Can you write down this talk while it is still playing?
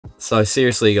So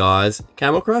seriously guys,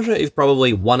 Camel Crusher is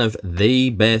probably one of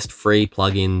the best free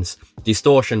plugins,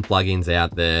 distortion plugins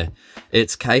out there.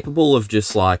 It's capable of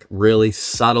just like really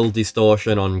subtle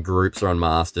distortion on groups or on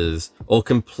masters, or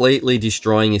completely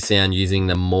destroying your sound using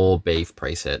the More Beef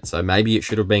preset. So maybe it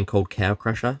should have been called Cow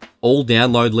Crusher. All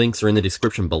download links are in the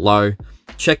description below.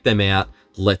 Check them out.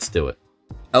 Let's do it.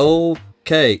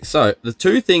 Okay, so the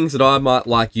two things that I might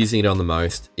like using it on the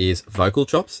most is vocal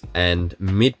chops and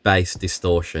mid-bass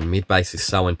distortion. Mid-bass is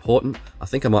so important. I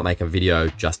think I might make a video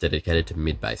just dedicated to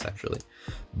mid-bass actually.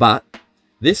 But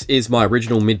this is my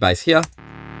original mid-bass here.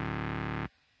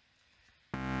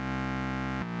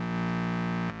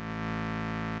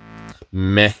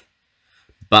 Meh.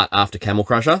 But after Camel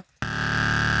Crusher,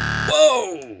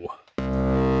 whoa!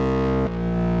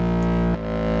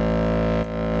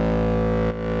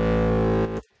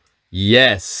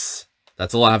 Yes,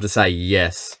 that's all I have to say,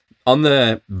 yes. On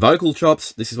the vocal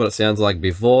chops, this is what it sounds like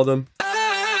before them.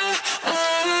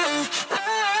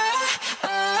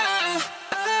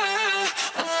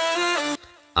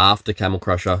 After Camel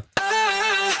Crusher.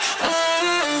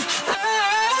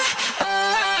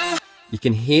 You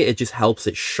can hear it just helps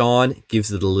it shine,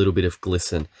 gives it a little bit of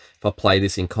glisten. If I play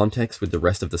this in context with the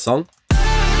rest of the song.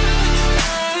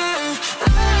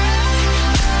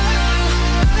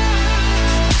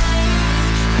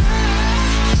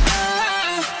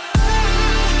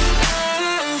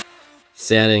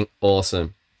 Sounding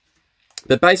awesome.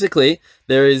 But basically,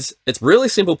 it's really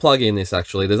simple plugin this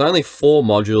actually. There's only 4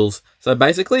 modules. So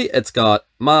basically, it's got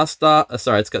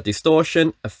it's got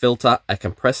distortion, a filter, a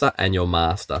compressor, and your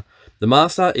master. The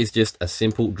master is just a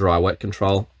simple dry wet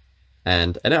control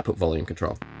and an output volume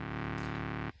control.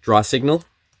 Dry signal.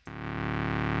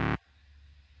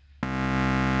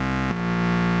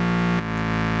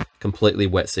 Completely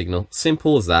wet signal.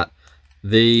 Simple as that.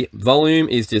 The volume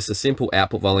is just a simple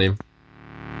output volume.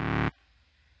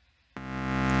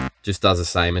 Just does the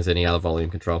same as any other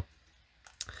volume control.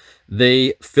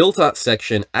 The filter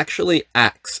section actually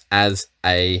acts as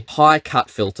a high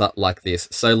cut filter like this.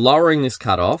 So lowering this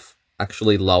cutoff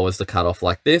actually lowers the cutoff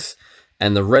like this,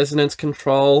 and the resonance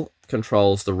control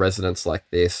controls the resonance like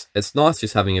this. It's nice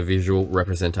just having a visual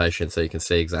representation so you can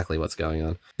see exactly what's going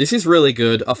on. This is really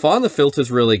good. I find the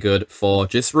filters really good for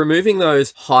just removing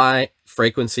those high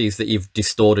frequencies that you've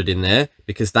distorted in there,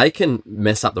 because they can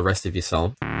mess up the rest of your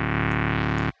song.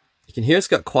 You can hear it's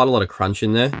got quite a lot of crunch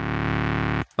in there,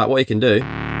 but what you can do,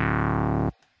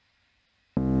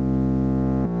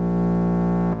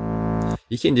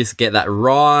 you can just get that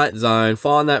right zone,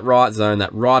 find that right zone,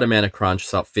 that right amount of crunch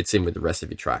so it fits in with the rest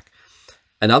of your track.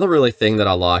 Another really thing that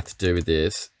I like to do with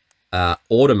this,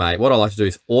 what I like to do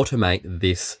is automate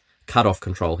this cutoff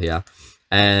control here.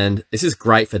 And this is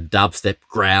great for dubstep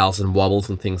growls and wobbles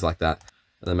and things like that.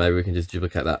 And then maybe we can just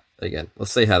duplicate that again.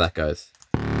 Let's see how that goes.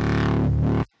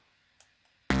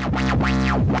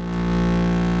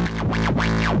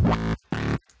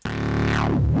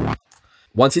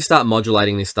 Once you start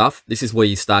modulating this stuff, this is where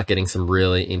you start getting some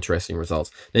really interesting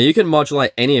results. Now you can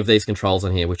modulate any of these controls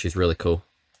on here, which is really cool.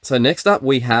 So next up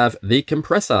we have the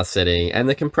compressor setting, and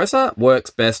the compressor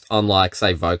works best on like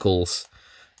say vocals,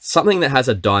 something that has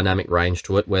a dynamic range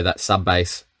to it where that sub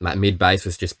bass, that mid bass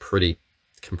was just pretty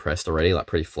compressed already, like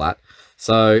pretty flat.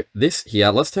 So this here,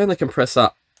 let's turn the compressor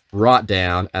right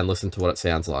down and listen to what it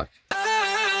sounds like.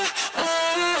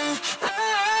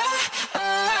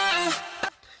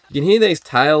 You can hear these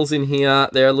tails in here.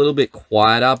 They're a little bit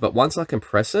quieter, but once I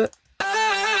compress it,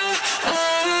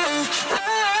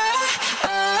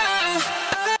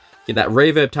 that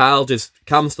reverb tail just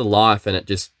comes to life and it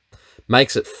just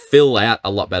makes it fill out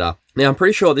a lot better. Now, I'm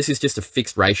pretty sure this is just a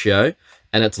fixed ratio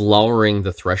and it's lowering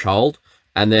the threshold.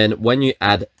 And then when you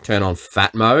turn on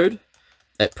fat mode,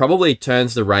 it probably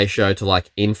turns the ratio to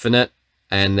like infinite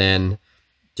and then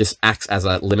just acts as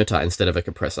a limiter instead of a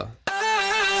compressor.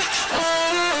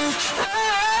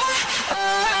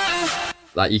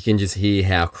 Like you can just hear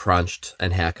how crunched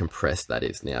and how compressed that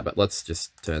is now, but let's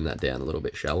just turn that down a little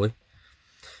bit, shall we?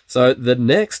 So the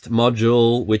next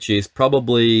module, which is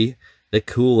probably the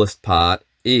coolest part,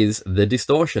 is the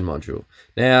distortion module.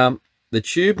 Now, the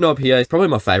tube knob here is probably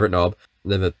my favorite knob.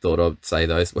 Never thought I'd say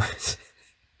those words.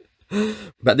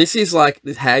 But this is like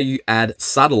how you add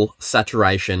subtle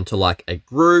saturation to like a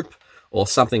group or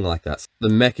something like that. The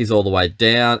mech is all the way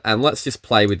down, and let's just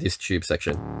play with this tube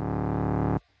section.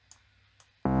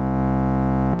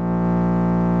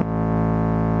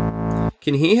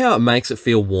 Can you hear how it makes it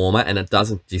feel warmer and it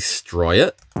doesn't destroy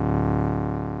it?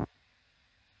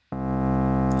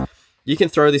 You can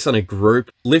throw this on a group,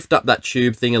 lift up that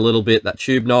tube thing a little bit, that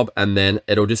tube knob, and then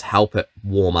it'll just help it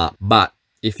warm up. But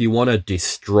if you want to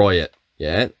destroy it,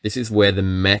 yeah, this is where the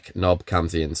mech knob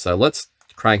comes in. So let's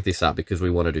crank this up because we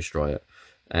want to destroy it.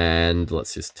 And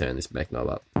let's just turn this mech knob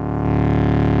up.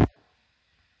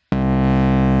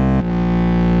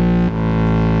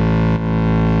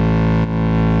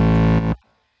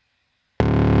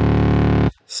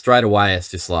 Straight away, it's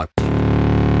just like...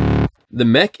 The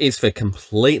mech is for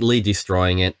completely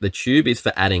destroying it. The tube is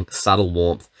for adding subtle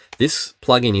warmth. This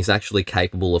plugin is actually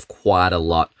capable of quite a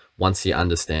lot once you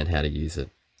understand how to use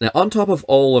it. Now, on top of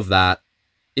all of that,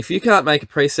 if you can't make a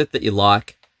preset that you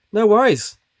like, no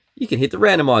worries. You can hit the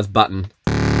randomize button.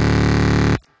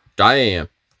 Damn.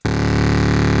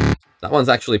 That one's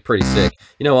actually pretty sick.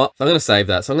 You know what? I'm going to save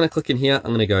that. So I'm going to click in here.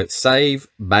 I'm going to go save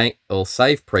bank or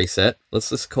save preset.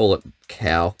 Let's just call it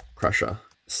Cow Crusher.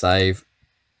 Save.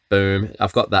 Boom.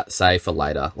 I've got that saved for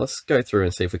later. Let's go through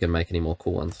and see if we can make any more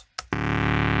cool ones.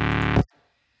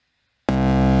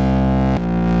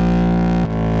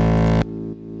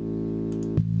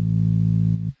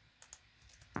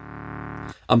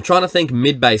 I'm trying to think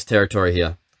mid-bass territory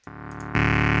here.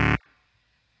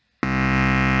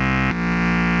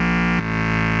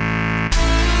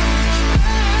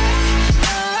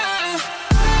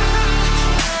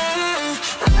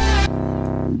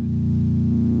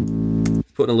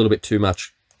 Putting a little bit too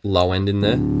much low end in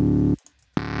there.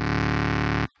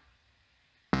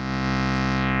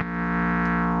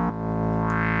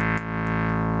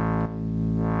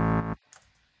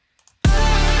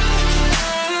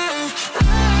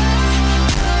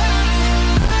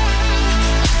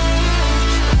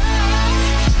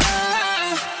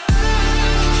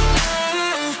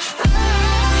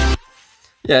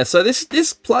 Yeah, so this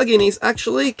plugin is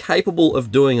actually capable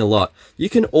of doing a lot. You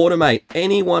can automate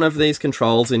any one of these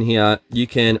controls in here. You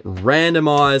can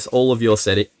randomize all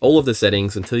of the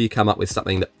settings until you come up with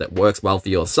something that works well for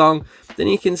your song. Then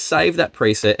you can save that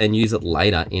preset and use it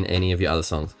later in any of your other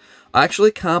songs. I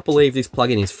actually can't believe this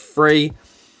plugin is free.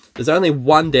 There's only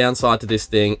one downside to this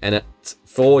thing, and it's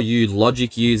for you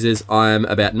Logic users. I'm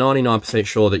about 99%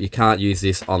 sure that you can't use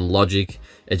this on Logic.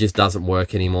 It just doesn't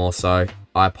work anymore, so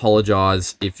I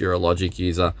apologize if you're a Logic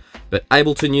user. But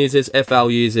Ableton users, FL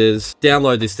users,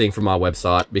 download this thing from my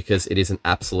website because it is an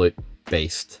absolute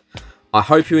beast. I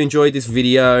hope you enjoyed this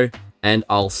video, and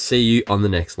I'll see you on the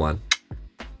next one.